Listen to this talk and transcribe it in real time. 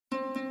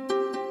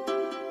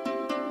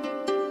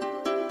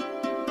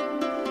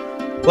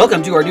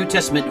Welcome to our New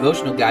Testament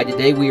devotional guide.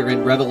 Today we are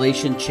in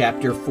Revelation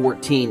chapter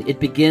 14.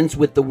 It begins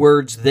with the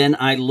words, "Then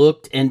I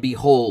looked and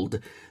behold."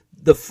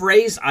 The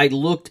phrase "I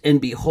looked and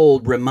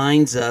behold"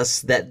 reminds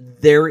us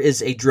that there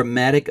is a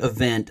dramatic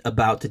event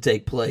about to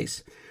take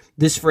place.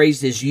 This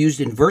phrase is used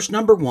in verse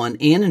number 1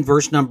 and in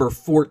verse number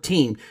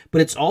 14,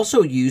 but it's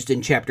also used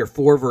in chapter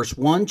 4, verse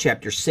 1,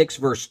 chapter 6,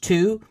 verse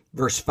 2,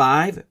 verse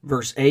 5,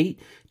 verse 8,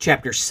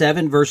 chapter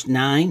 7, verse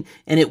 9,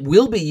 and it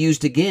will be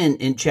used again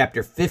in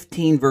chapter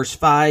 15, verse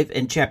 5,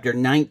 and chapter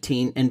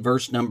 19 and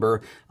verse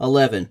number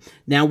 11.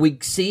 Now we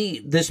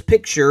see this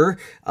picture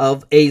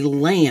of a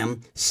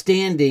lamb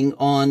standing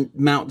on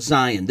Mount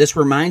Zion. This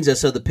reminds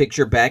us of the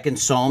picture back in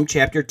Psalm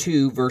chapter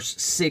 2, verse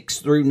 6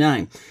 through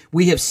 9.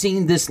 We have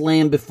seen this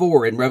lamb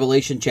before in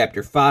Revelation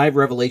chapter 5,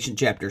 Revelation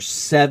chapter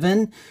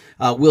 7.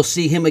 We'll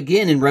see him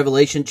again in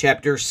Revelation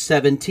chapter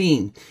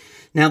 17.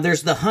 Now,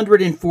 there's the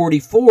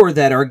 144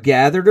 that are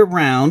gathered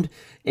around,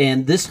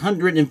 and this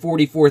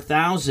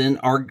 144,000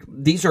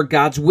 these are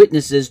God's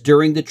witnesses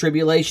during the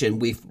tribulation.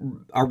 We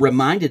are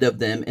reminded of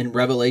them in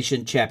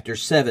Revelation chapter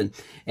 7,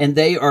 and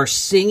they are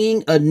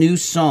singing a new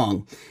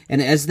song. And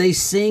as they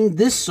sing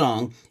this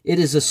song, it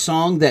is a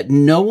song that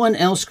no one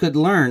else could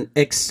learn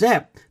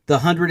except the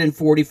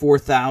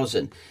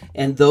 144,000.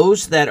 And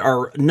those that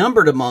are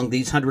numbered among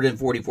these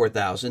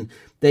 144,000,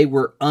 they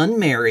were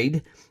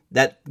unmarried.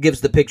 That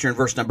gives the picture in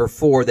verse number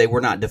 4. They were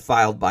not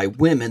defiled by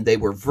women. They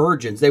were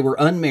virgins. They were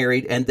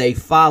unmarried, and they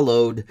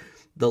followed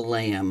the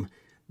Lamb.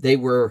 They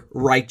were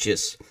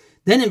righteous.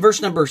 Then in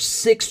verse number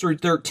 6 through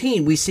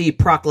 13, we see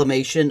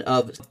proclamation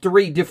of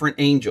three different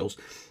angels.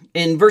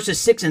 In verses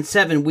 6 and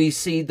 7, we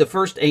see the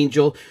first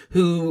angel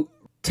who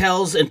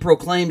tells and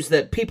proclaims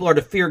that people are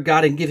to fear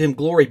God and give him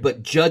glory,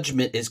 but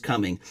judgment is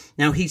coming.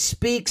 Now, he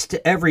speaks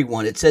to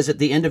everyone. It says at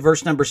the end of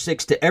verse number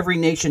 6, to every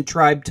nation,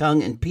 tribe,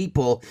 tongue, and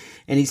people.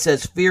 And he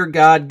says, fear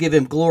God, give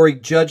him glory,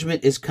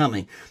 judgment is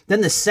coming.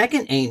 Then the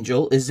second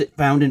angel is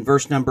found in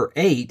verse number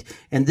 8,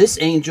 and this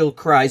angel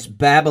cries,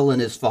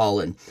 Babylon is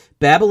fallen.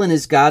 Babylon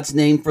is God's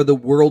name for the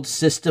world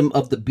system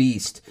of the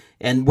beast.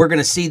 And we're going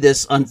to see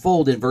this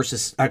unfold in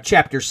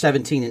chapter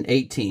 17 and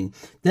 18.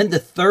 Then the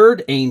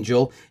third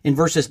angel in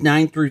verses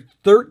 9 through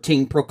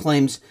 13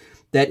 proclaims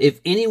that if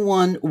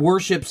anyone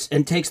worships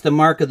and takes the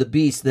mark of the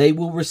beast, they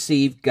will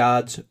receive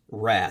God's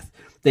wrath.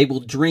 They will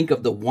drink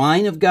of the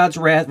wine of God's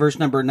wrath, verse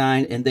number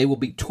 9, and they will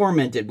be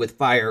tormented with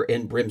fire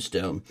and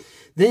brimstone.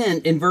 Then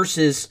in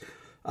verses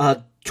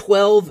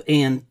 12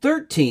 and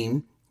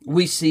 13,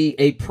 we see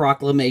a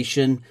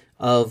proclamation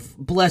of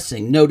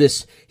blessing.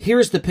 Notice,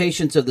 here's the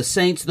patience of the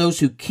saints,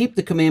 those who keep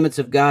the commandments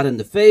of God and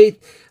the faith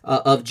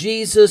of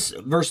Jesus.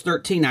 Verse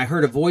 13, I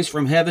heard a voice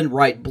from heaven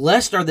write,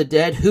 blessed are the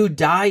dead who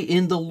die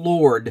in the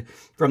Lord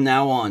from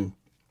now on.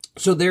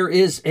 So there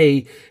is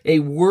a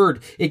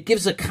word. It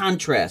gives a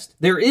contrast.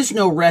 There is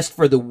no rest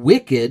for the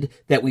wicked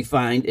that we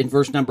find in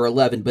verse number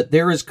 11, but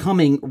there is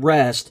coming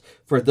rest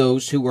for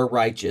those who are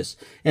righteous.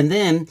 And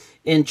then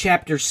in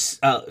chapter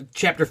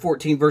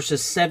 14,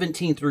 verses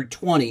 17 through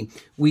 20,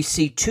 we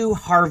see two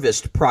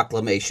harvest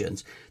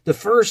proclamations. The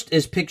first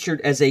is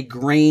pictured as a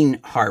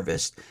grain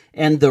harvest,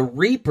 and the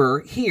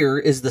reaper here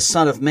is the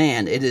Son of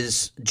Man. It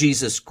is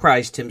Jesus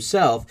Christ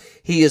himself.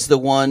 He is the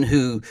one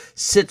who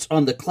sits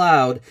on the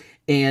cloud.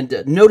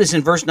 And notice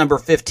in verse number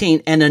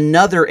 15, and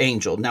another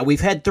angel. Now,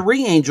 we've had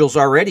three angels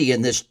already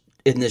in this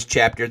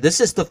chapter. This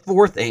is the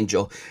fourth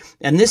angel.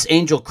 And this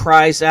angel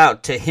cries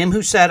out to him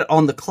who sat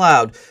on the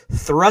cloud,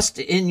 thrust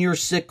in your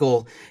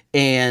sickle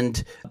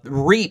and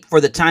reap, for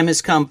the time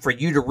has come for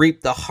you to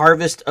reap. The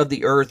harvest of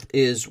the earth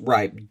is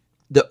ripe.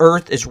 The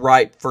earth is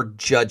ripe for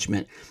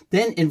judgment.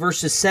 Then in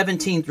verses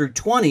 17 through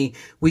 20,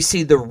 we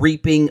see the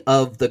reaping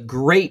of the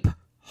grape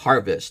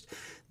harvest.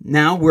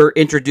 Now we're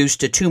introduced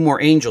to two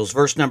more angels.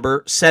 Verse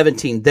number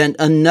 17, then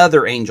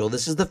another angel.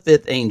 This is the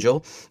fifth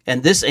angel,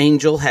 and this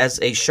angel has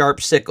a sharp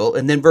sickle.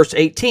 And then verse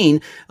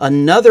 18,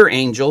 another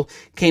angel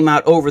came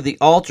out over the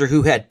altar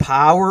who had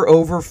power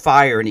over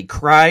fire, and he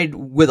cried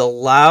with a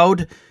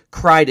loud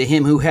cry to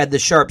him who had the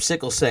sharp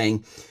sickle,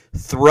 saying,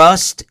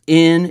 thrust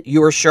in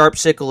your sharp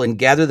sickle and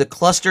gather the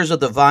clusters of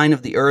the vine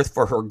of the earth,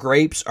 for her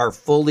grapes are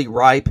fully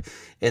ripe.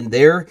 And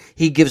there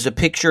he gives a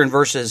picture in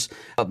verses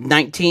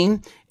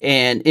 19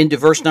 and into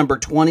verse number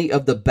 20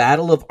 of the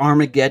Battle of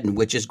Armageddon,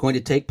 which is going to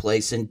take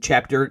place in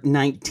chapter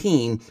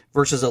 19,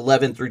 verses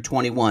 11 through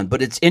 21.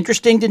 But it's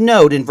interesting to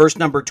note in verse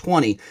number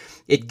 20,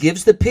 it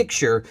gives the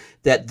picture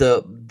that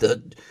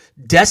the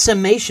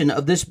decimation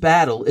of this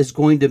battle is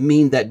going to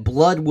mean that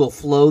blood will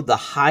flow the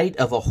height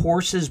of a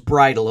horse's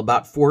bridle,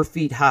 about 4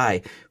 feet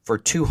high, for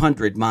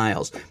 200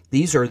 miles.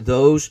 These are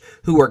those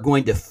who are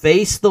going to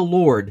face the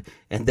Lord,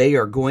 and they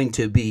are going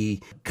to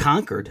be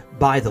conquered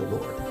by the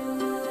Lord.